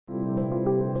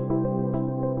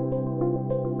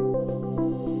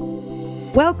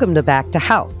Welcome to Back to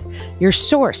Health, your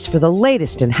source for the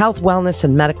latest in health, wellness,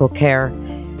 and medical care,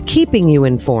 keeping you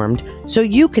informed so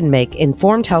you can make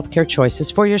informed healthcare choices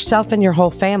for yourself and your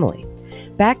whole family.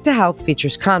 Back to Health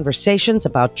features conversations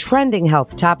about trending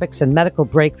health topics and medical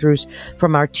breakthroughs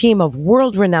from our team of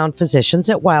world-renowned physicians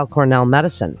at Weill Cornell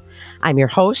Medicine. I'm your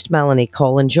host, Melanie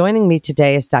Cole, and joining me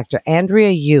today is Dr.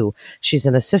 Andrea Yu. She's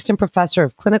an assistant professor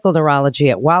of clinical neurology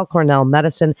at Weill Cornell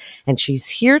Medicine, and she's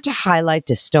here to highlight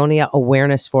dystonia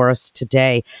awareness for us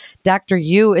today. Dr.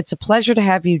 Yu, it's a pleasure to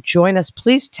have you join us.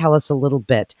 Please tell us a little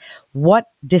bit what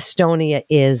dystonia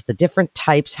is, the different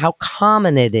types, how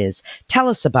common it is. Tell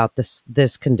us about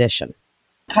this condition.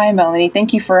 Hi, Melanie.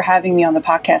 Thank you for having me on the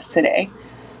podcast today.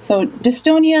 So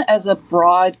dystonia as a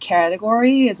broad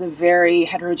category is a very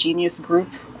heterogeneous group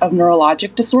of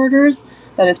neurologic disorders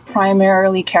that is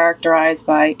primarily characterized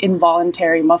by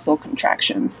involuntary muscle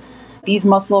contractions. These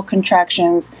muscle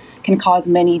contractions can cause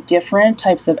many different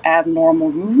types of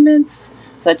abnormal movements,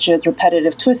 such as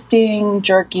repetitive twisting,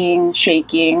 jerking,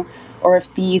 shaking, or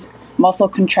if these muscle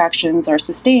contractions are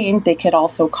sustained, they could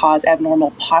also cause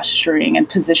abnormal posturing and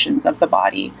positions of the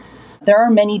body. There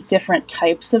are many different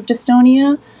types of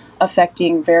dystonia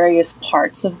affecting various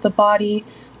parts of the body.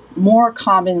 More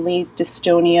commonly,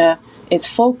 dystonia is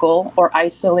focal or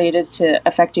isolated to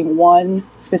affecting one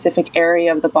specific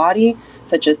area of the body,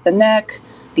 such as the neck,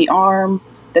 the arm,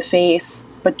 the face,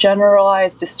 but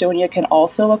generalized dystonia can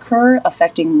also occur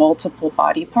affecting multiple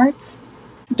body parts.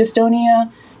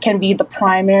 Dystonia can be the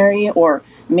primary or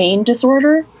main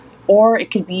disorder, or it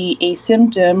could be a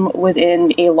symptom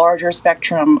within a larger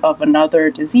spectrum of another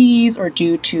disease or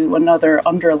due to another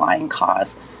underlying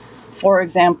cause. For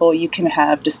example, you can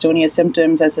have dystonia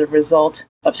symptoms as a result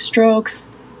of strokes,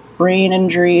 brain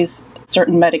injuries,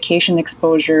 certain medication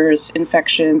exposures,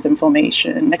 infections,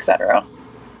 inflammation, etc.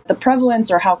 The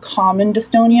prevalence or how common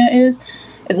dystonia is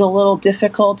a little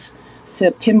difficult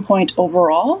to pinpoint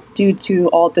overall due to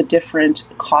all the different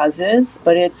causes,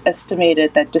 but it's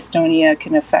estimated that dystonia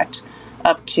can affect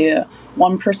up to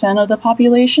 1% of the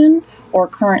population, or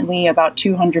currently about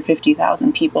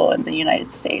 250,000 people in the United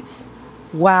States.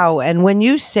 Wow. And when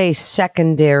you say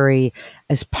secondary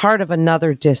as part of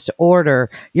another disorder,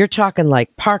 you're talking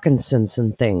like Parkinson's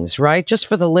and things, right? Just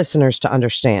for the listeners to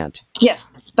understand.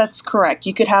 Yes, that's correct.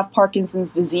 You could have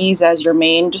Parkinson's disease as your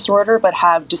main disorder, but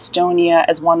have dystonia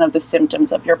as one of the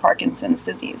symptoms of your Parkinson's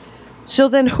disease. So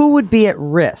then who would be at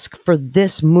risk for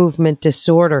this movement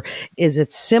disorder? Is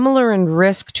it similar in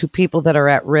risk to people that are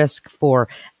at risk for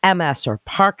MS or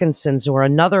Parkinson's or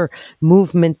another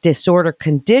movement disorder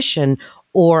condition,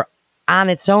 or on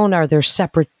its own, are there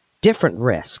separate different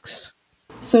risks?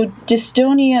 So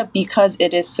dystonia, because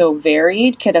it is so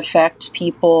varied, can affect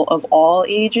people of all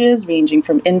ages, ranging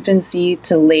from infancy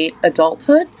to late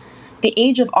adulthood. The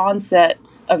age of onset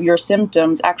of your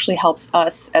symptoms actually helps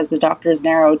us as the doctors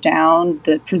narrow down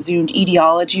the presumed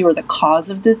etiology or the cause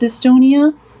of the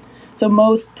dystonia. So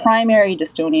most primary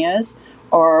dystonias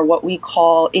are what we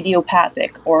call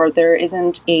idiopathic, or there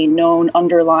isn't a known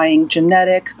underlying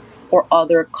genetic or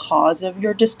other cause of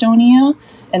your dystonia.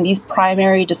 And these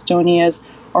primary dystonias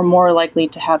are more likely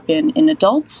to happen in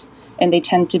adults, and they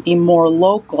tend to be more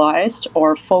localized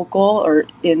or focal or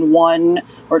in one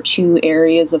or two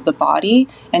areas of the body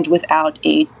and without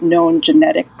a known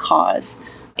genetic cause.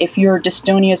 If your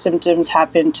dystonia symptoms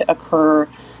happen to occur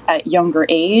at younger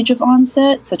age of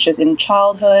onset, such as in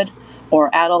childhood or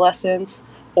adolescence,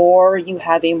 or you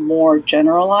have a more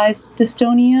generalized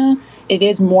dystonia, it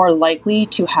is more likely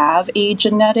to have a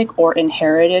genetic or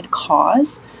inherited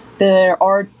cause. There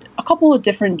are a couple of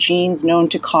different genes known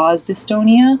to cause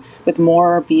dystonia, with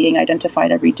more being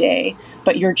identified every day,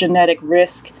 but your genetic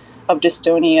risk of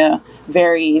dystonia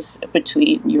varies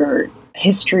between your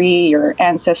history, your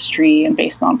ancestry, and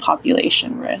based on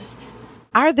population risk.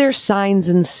 Are there signs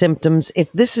and symptoms, if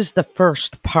this is the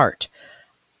first part,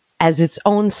 as its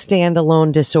own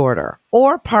standalone disorder,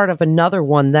 or part of another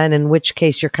one then, in which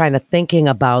case you're kind of thinking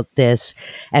about this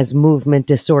as movement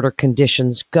disorder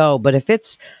conditions go? But if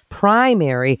it's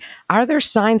primary, are there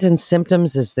signs and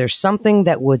symptoms? Is there something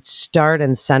that would start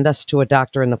and send us to a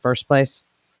doctor in the first place?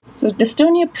 So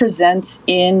dystonia presents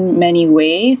in many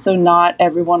ways, so not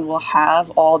everyone will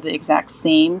have all the exact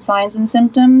same signs and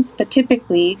symptoms, but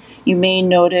typically you may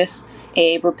notice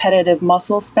a repetitive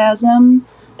muscle spasm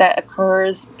that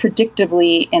occurs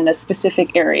predictably in a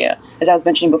specific area, as I was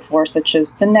mentioning before, such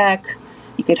as the neck.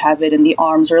 You could have it in the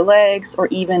arms or legs, or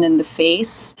even in the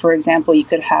face. For example, you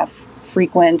could have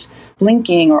frequent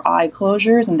blinking or eye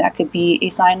closures, and that could be a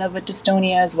sign of a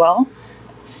dystonia as well.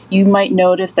 You might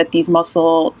notice that these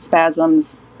muscle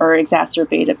spasms are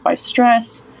exacerbated by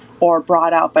stress or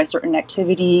brought out by certain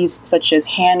activities, such as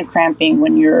hand cramping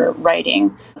when you're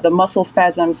writing. The muscle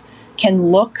spasms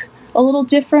can look a little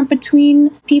different between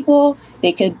people.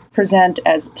 They could present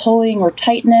as pulling or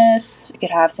tightness. You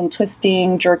could have some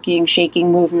twisting, jerking,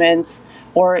 shaking movements,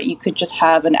 or you could just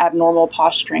have an abnormal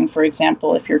posturing. For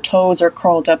example, if your toes are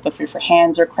curled up, if your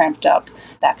hands are cramped up,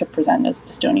 that could present as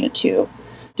dystonia too.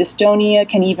 Dystonia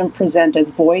can even present as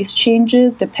voice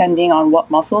changes depending on what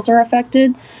muscles are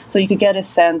affected. So you could get a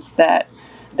sense that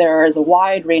there is a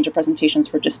wide range of presentations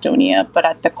for dystonia, but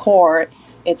at the core,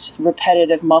 it's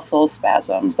repetitive muscle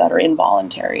spasms that are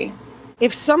involuntary.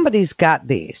 If somebody's got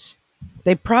these,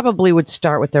 they probably would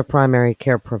start with their primary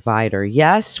care provider.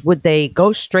 Yes? Would they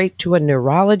go straight to a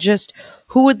neurologist?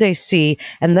 Who would they see?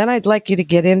 And then I'd like you to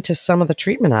get into some of the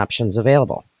treatment options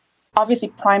available. Obviously,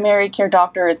 primary care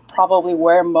doctor is probably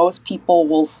where most people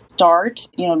will start.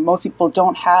 Most people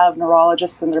don't have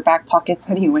neurologists in their back pockets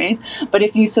anyways. But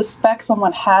if you suspect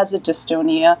someone has a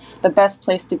dystonia, the best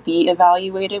place to be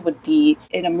evaluated would be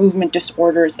in a movement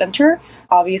disorder center.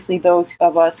 Obviously, those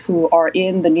of us who are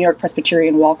in the New York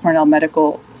Presbyterian Weill Cornell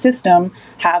medical system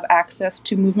have access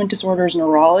to movement disorders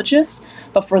neurologists.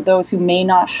 But for those who may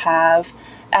not have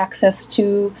access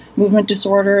to movement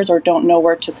disorders or don't know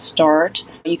where to start,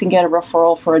 you can get a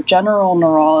referral for a general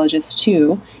neurologist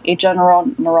too. A general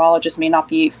neurologist may not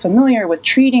be familiar with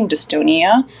treating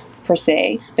dystonia per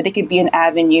se, but they could be an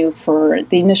avenue for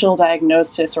the initial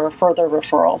diagnosis or further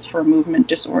referrals for movement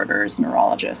disorders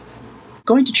neurologists.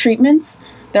 Going to treatments,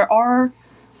 there are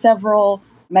several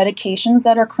medications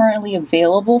that are currently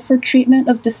available for treatment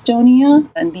of dystonia,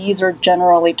 and these are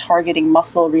generally targeting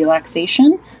muscle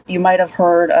relaxation. You might have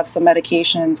heard of some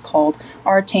medications called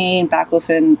Artane,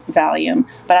 Baclofen, Valium,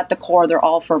 but at the core, they're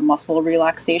all for muscle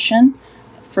relaxation.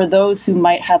 For those who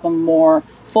might have a more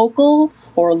focal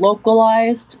or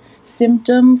localized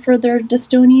symptom for their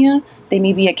dystonia, they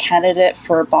may be a candidate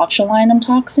for botulinum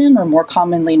toxin, or more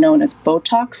commonly known as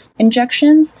Botox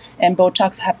injections, and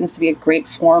Botox happens to be a great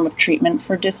form of treatment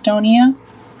for dystonia.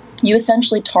 You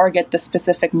essentially target the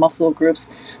specific muscle groups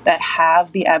that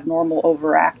have the abnormal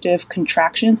overactive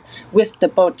contractions with the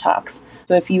Botox.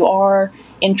 So if you are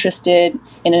interested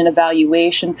in an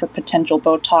evaluation for potential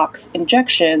Botox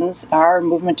injections, our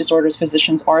movement disorders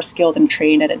physicians are skilled and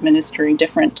trained at administering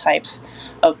different types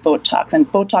of Botox.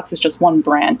 And Botox is just one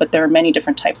brand, but there are many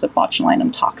different types of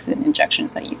botulinum toxin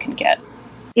injections that you can get.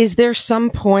 Is there some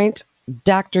point,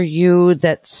 Dr. Yu,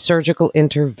 that surgical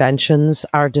interventions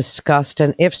are discussed?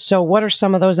 And if so, what are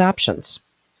some of those options?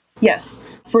 Yes.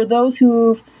 For those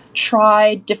who've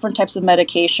tried different types of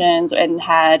medications and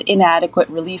had inadequate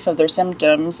relief of their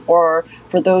symptoms, or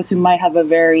for those who might have a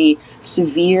very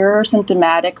severe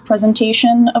symptomatic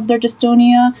presentation of their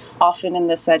dystonia, often in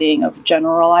the setting of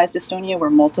generalized dystonia where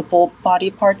multiple body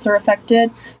parts are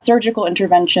affected, surgical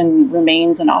intervention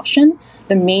remains an option.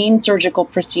 The main surgical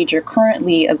procedure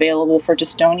currently available for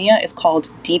dystonia is called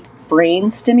deep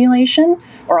brain stimulation,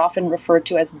 or often referred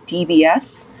to as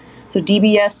DBS. So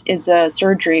DBS is a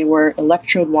surgery where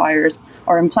electrode wires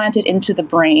are implanted into the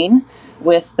brain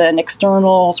with an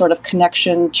external sort of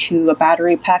connection to a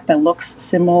battery pack that looks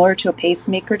similar to a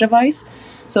pacemaker device.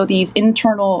 So these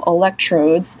internal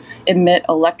electrodes emit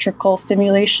electrical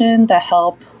stimulation that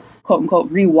help, quote unquote,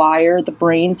 rewire the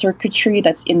brain circuitry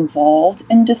that's involved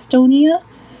in dystonia.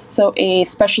 So a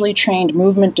specially trained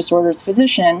movement disorders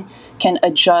physician can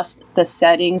adjust the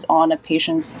settings on a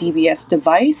patient's DBS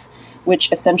device,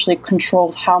 which essentially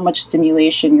controls how much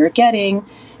stimulation you're getting,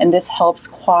 and this helps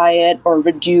quiet or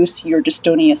reduce your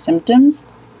dystonia symptoms.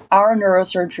 Our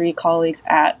neurosurgery colleagues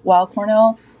at Weill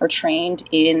Cornell are trained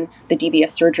in the DBS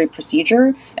surgery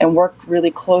procedure and work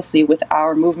really closely with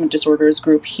our movement disorders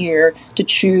group here to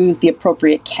choose the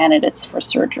appropriate candidates for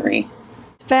surgery.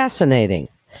 Fascinating.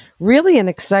 Really an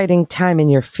exciting time in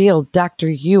your field. Dr.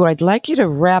 Yu, I'd like you to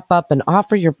wrap up and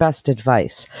offer your best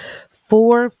advice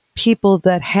for people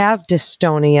that have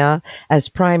dystonia as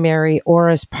primary or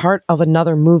as part of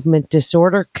another movement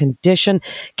disorder condition.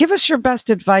 Give us your best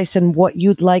advice and what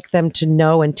you'd like them to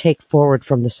know and take forward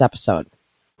from this episode.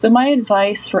 So my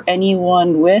advice for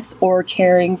anyone with or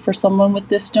caring for someone with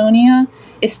dystonia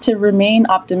is to remain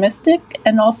optimistic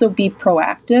and also be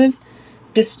proactive.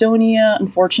 Dystonia,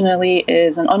 unfortunately,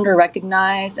 is an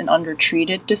under-recognized and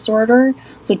under-treated disorder,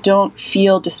 so don't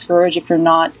feel discouraged if you're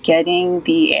not getting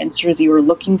the answers you were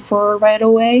looking for right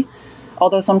away.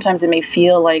 Although sometimes it may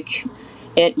feel like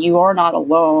you are not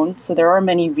alone, so there are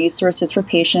many resources for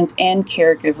patients and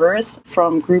caregivers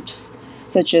from groups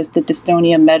such as the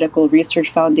Dystonia Medical Research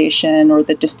Foundation or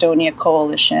the Dystonia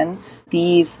Coalition.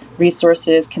 These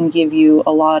resources can give you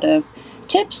a lot of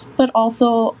tips, but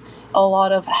also a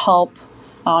lot of help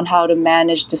on how to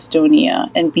manage dystonia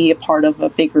and be a part of a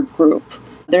bigger group.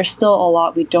 There's still a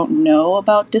lot we don't know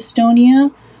about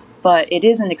dystonia, but it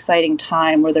is an exciting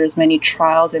time where there's many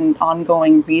trials and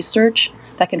ongoing research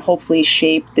that can hopefully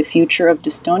shape the future of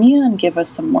dystonia and give us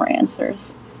some more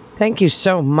answers. Thank you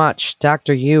so much,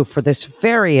 Dr. Yu, for this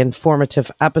very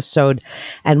informative episode.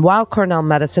 And Weill Cornell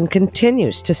Medicine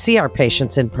continues to see our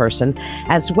patients in person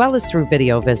as well as through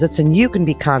video visits, and you can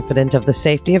be confident of the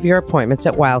safety of your appointments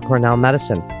at Weill Cornell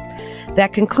Medicine.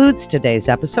 That concludes today's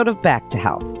episode of Back to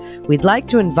Health. We'd like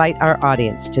to invite our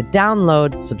audience to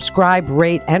download, subscribe,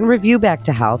 rate, and review Back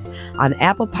to Health on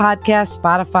Apple Podcasts,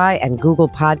 Spotify, and Google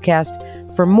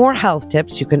Podcast. For more health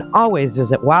tips, you can always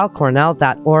visit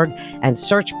weillcornell.org and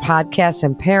search podcasts.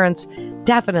 And parents,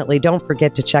 definitely don't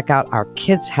forget to check out our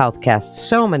Kids Healthcast.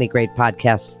 So many great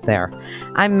podcasts there.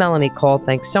 I'm Melanie Cole.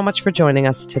 Thanks so much for joining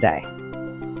us today.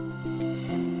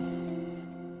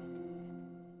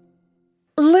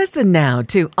 Listen now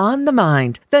to On the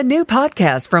Mind, the new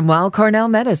podcast from Weill Cornell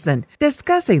Medicine,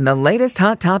 discussing the latest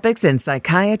hot topics in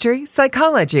psychiatry,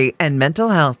 psychology, and mental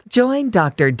health. Join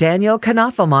Dr. Daniel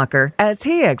Knoffelmacher as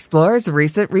he explores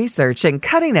recent research and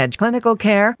cutting-edge clinical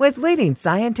care with leading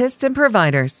scientists and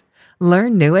providers.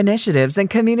 Learn new initiatives in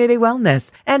community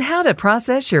wellness and how to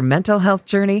process your mental health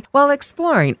journey while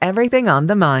exploring everything on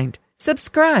the mind.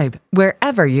 Subscribe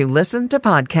wherever you listen to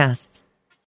podcasts.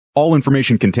 All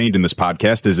information contained in this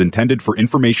podcast is intended for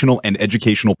informational and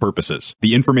educational purposes.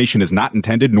 The information is not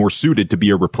intended nor suited to be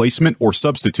a replacement or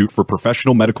substitute for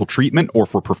professional medical treatment or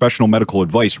for professional medical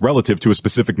advice relative to a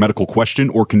specific medical question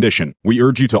or condition. We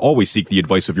urge you to always seek the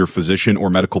advice of your physician or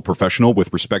medical professional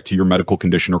with respect to your medical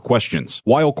condition or questions.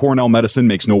 Weill Cornell Medicine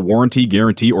makes no warranty,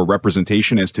 guarantee, or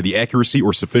representation as to the accuracy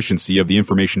or sufficiency of the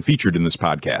information featured in this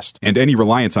podcast, and any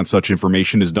reliance on such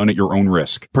information is done at your own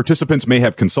risk. Participants may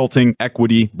have consulting,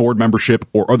 equity, board membership,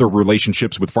 or other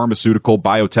relationships with pharmaceutical,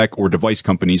 biotech, or device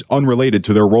companies unrelated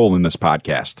to their role in this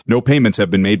podcast. No payments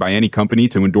have been made by any company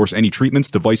to endorse any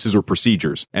treatments, devices, or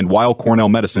procedures, and Weill Cornell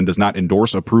Medicine does not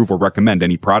endorse, approve, or recommend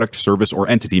any product, service, or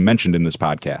entity mentioned in this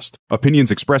podcast. Opinions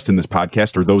expressed in this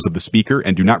podcast are those of the speaker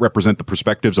and do not represent the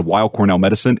perspectives of Weill Cornell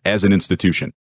Medicine as an institution.